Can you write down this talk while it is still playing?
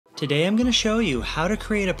Today I'm going to show you how to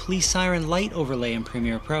create a police siren light overlay in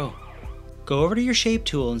Premiere Pro. Go over to your shape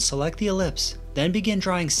tool and select the ellipse, then begin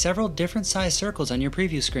drawing several different size circles on your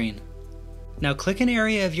preview screen. Now click an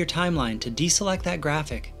area of your timeline to deselect that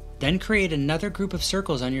graphic, then create another group of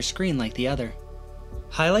circles on your screen like the other.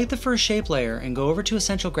 Highlight the first shape layer and go over to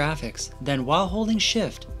Essential Graphics, then while holding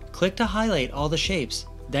Shift, click to highlight all the shapes,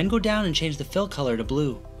 then go down and change the fill color to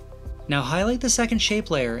blue. Now highlight the second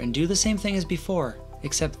shape layer and do the same thing as before,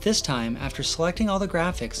 except this time after selecting all the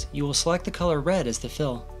graphics, you will select the color red as the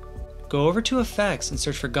fill. Go over to Effects and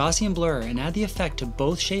search for Gaussian Blur and add the effect to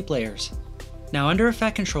both shape layers. Now under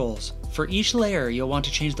Effect Controls, for each layer you'll want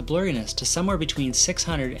to change the blurriness to somewhere between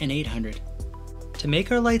 600 and 800. To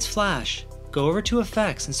make our lights flash, go over to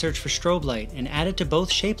Effects and search for Strobe Light and add it to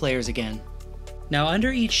both shape layers again. Now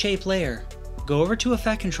under each shape layer, go over to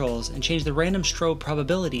Effect Controls and change the random strobe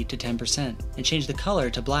probability to 10% and change the color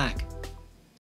to black.